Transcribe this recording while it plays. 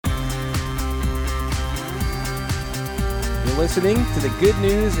listening to the Good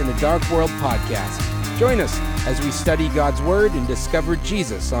News in the Dark World podcast. Join us as we study God's Word and discover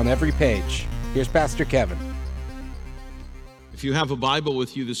Jesus on every page. Here's Pastor Kevin. If you have a Bible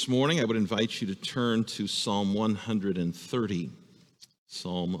with you this morning, I would invite you to turn to Psalm 130.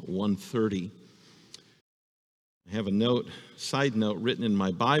 Psalm 130. I have a side note written in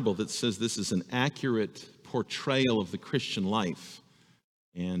my Bible that says this is an accurate portrayal of the Christian life.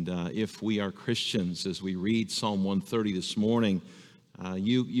 And if we are Christians, as we read Psalm 130 this morning,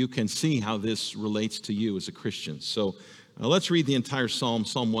 you can see how this relates to you as a Christian. So let's read the entire psalm,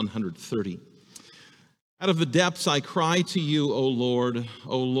 Psalm 130. Out of the depths I cry to you, O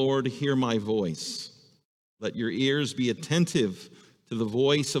Lord, hear my voice. Let your ears be attentive to the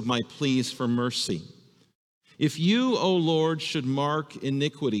voice of my pleas for mercy. If you, O Lord, should mark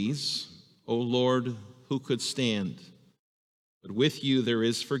iniquities, O Lord, who could stand? But with you there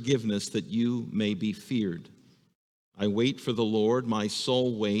is forgiveness, that you may be feared. I wait for the Lord, my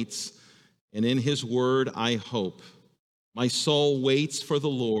soul waits, and in his word I hope. My soul waits for the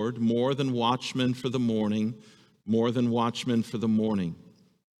Lord, more than watchmen for the morning, more than watchmen for the morning.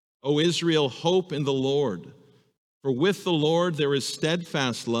 O Israel, hope in the Lord. For with the Lord there is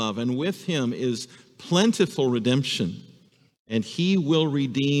steadfast love, and with him is plentiful redemption, and he will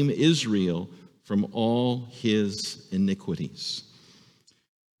redeem Israel from all his iniquities.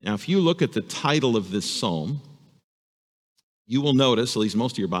 Now, if you look at the title of this psalm, you will notice, at least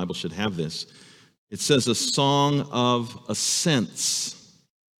most of your Bible should have this, it says a song of ascents.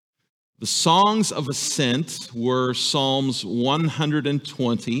 The songs of ascent were Psalms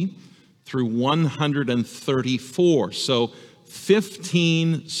 120 through 134. So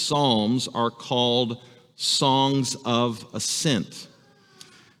 15 psalms are called songs of ascent.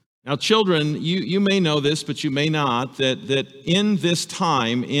 Now, children, you may know this, but you may not, that in this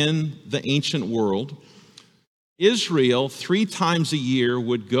time, in the ancient world, Israel 3 times a year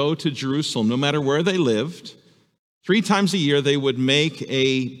would go to Jerusalem, no matter where they lived. 3 times a year, they would make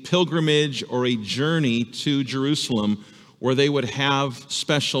a pilgrimage or a journey to Jerusalem where they would have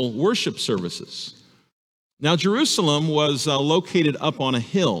special worship services. Now, Jerusalem was located up on a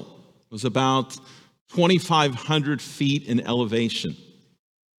hill. It was about 2,500 feet in elevation.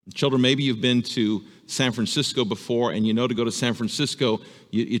 Children, maybe you've been to San Francisco before, and you know to go to San Francisco,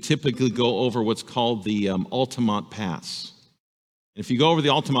 you typically go over what's called the Altamont Pass. And if you go over the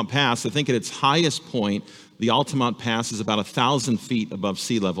Altamont Pass, I think at its highest point, the Altamont Pass is about 1,000 feet above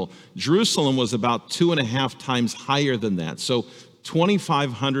sea level. Jerusalem was about 2.5 times higher than that, so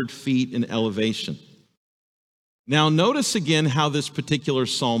 2,500 feet in elevation. Now, notice again how this particular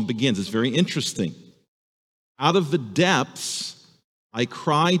psalm begins. It's very interesting. Out of the depths I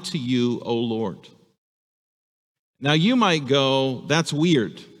cry to you, O Lord. Now you might go, that's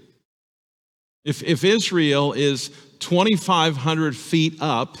weird. If Israel is 2,500 feet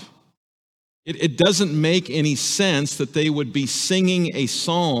up, it doesn't make any sense that they would be singing a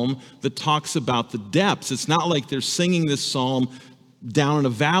psalm that talks about the depths. It's not like they're singing this psalm down in a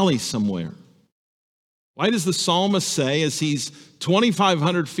valley somewhere. Why does the psalmist say, as he's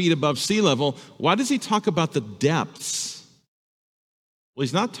 2,500 feet above sea level, why does he talk about the depths? Well,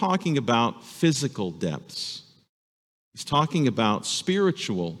 he's not talking about physical depths. He's talking about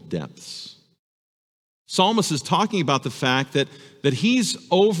spiritual depths. Psalmist is talking about the fact that he's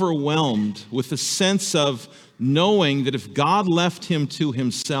overwhelmed with a sense of knowing that if God left him to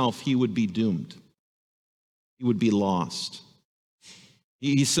himself, he would be doomed. He would be lost.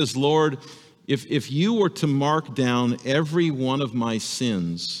 He says, Lord, if you were to mark down every one of my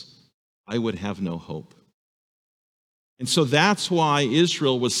sins, I would have no hope. And so that's why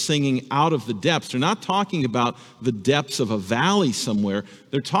Israel was singing out of the depths. They're not talking about the depths of a valley somewhere.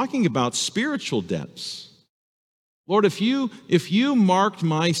 They're talking about spiritual depths. Lord, if you marked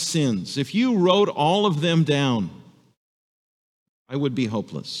my sins, if you wrote all of them down, I would be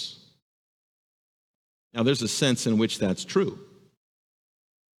hopeless. Now, there's a sense in which that's true.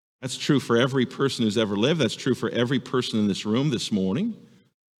 That's true for every person who's ever lived. That's true for every person in this room this morning.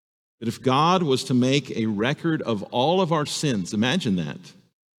 That if God was to make a record of all of our sins, imagine that.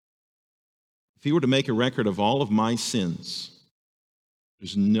 If he were to make a record of all of my sins,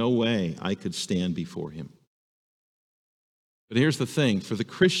 there's no way I could stand before him. But here's the thing, for the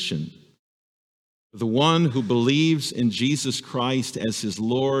Christian, for the one who believes in Jesus Christ as his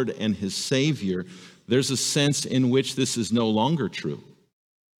Lord and his Savior, there's a sense in which this is no longer true.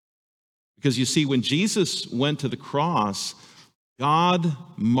 Because you see, when Jesus went to the cross, God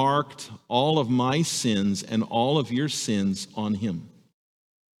marked all of my sins and all of your sins on him.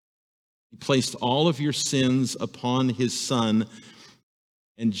 He placed all of your sins upon his Son,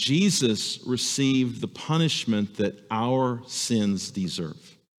 And Jesus received the punishment that our sins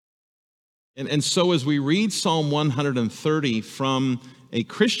deserve. And so as we read Psalm 130 from a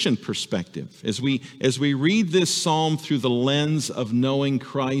Christian perspective, as we read this psalm through the lens of knowing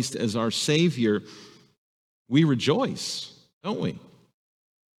Christ as our Savior, we rejoice, don't we?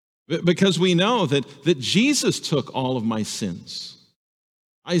 Because we know that Jesus took all of my sins.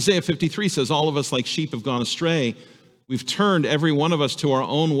 Isaiah 53 says, all of us like sheep have gone astray. We've turned every one of us to our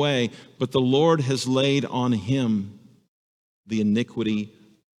own way, but the Lord has laid on him the iniquity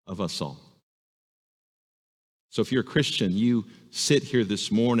of us all. So if you're a Christian, you sit here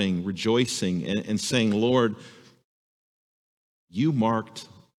this morning rejoicing and saying, Lord, you marked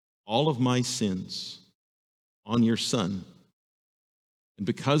all of my sins on your Son. And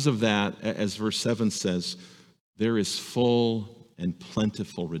because of that, as verse 7 says, there is full and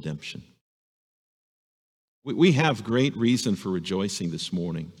plentiful redemption. We have great reason for rejoicing this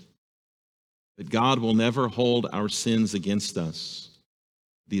morning, that God will never hold our sins against us.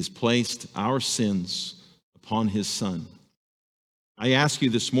 He has placed our sins upon his Son. I ask you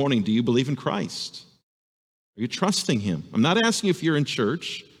this morning, do you believe in Christ? Are you trusting him? I'm not asking you if you're in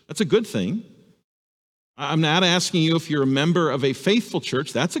church. That's a good thing. I'm not asking you if you're a member of a faithful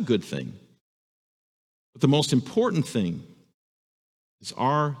church. That's a good thing. But the most important thing is,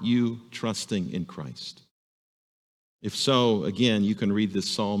 are you trusting in Christ? If so, again, you can read this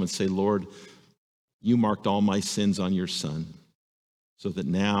psalm and say, Lord, you marked all my sins on your Son, so that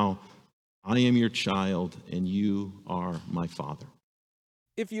now I am your child and you are my Father.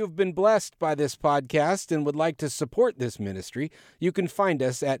 If you have been blessed by this podcast and would like to support this ministry, you can find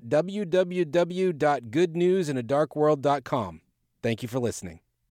us at www.goodnewsinadarkworld.com. Thank you for listening.